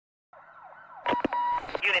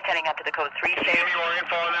It's heading up to the code 3 station. Any more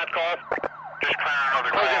info on that call? Just clearing over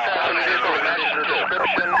the Please attach the vehicle that matches the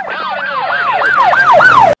description.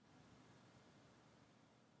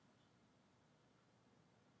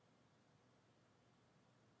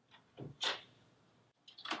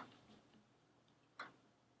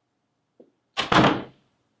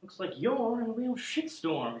 Looks like you're in a real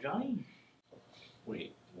shitstorm, Johnny.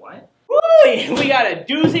 Wait, what? Woo! We got a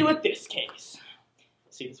doozy with this case.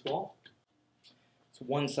 See this wall? It's a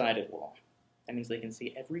one-sided wall. That means they can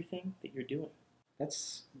see everything that you're doing.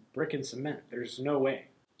 That's brick and cement. There's no way.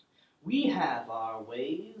 We have our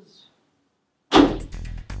ways.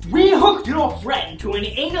 We hooked your friend to an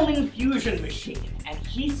anal infusion machine, and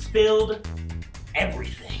he spilled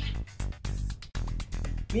everything.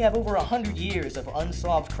 We have over 100 years of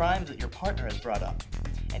unsolved crimes that your partner has brought up,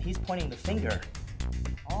 and he's pointing the finger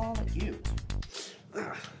all at you.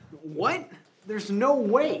 What? There's no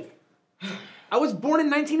way. I was born in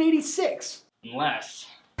 1986. Unless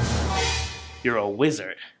you're a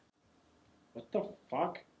wizard. What the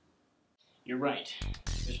fuck? You're right.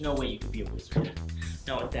 There's no way you could be a wizard.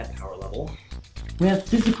 Not at that power level. We have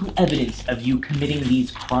physical evidence of you committing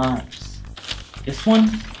these crimes. This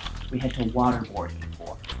one, we had to waterboard you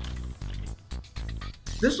for.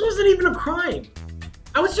 This wasn't even a crime.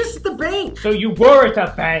 I was just at the bank. So you were at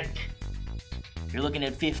the bank. You're looking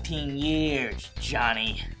at 15 years,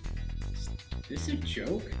 Johnny. Is this a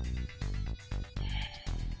joke?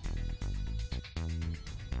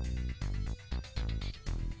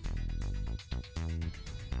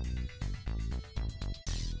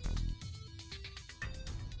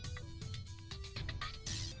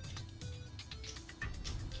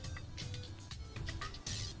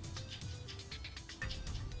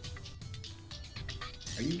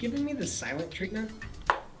 Are you giving me the silent treatment?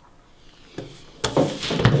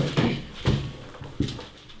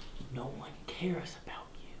 No one cares about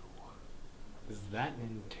you. Is that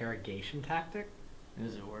an interrogation tactic?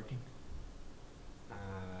 Is it working?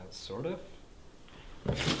 Sort of.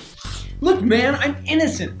 Look, man, I'm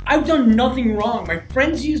innocent. I've done nothing wrong. My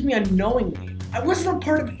friends used me unknowingly. I wasn't a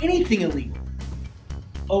part of anything illegal.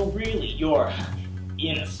 Oh, really? You're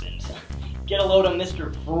innocent. Get a load of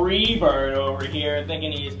Mr. Freebird over here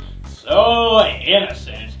thinking he's so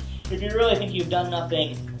innocent. If you really think you've done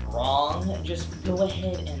nothing wrong, just go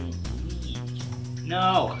ahead and leave.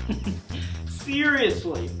 No.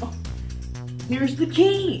 Seriously. Oh, here's the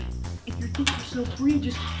key. If you think you're so free,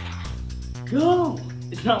 just go.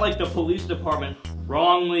 It's not like the police department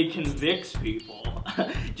wrongly convicts people.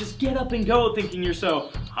 Just get up and go thinking you're so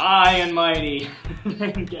high and mighty.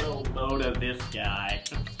 And get a load of this guy.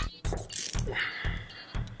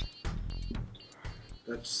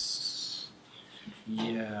 That's...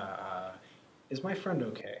 yeah, is my friend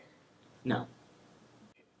okay? No.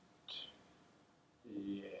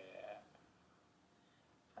 Yeah.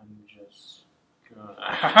 I'm just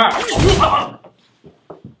gonna...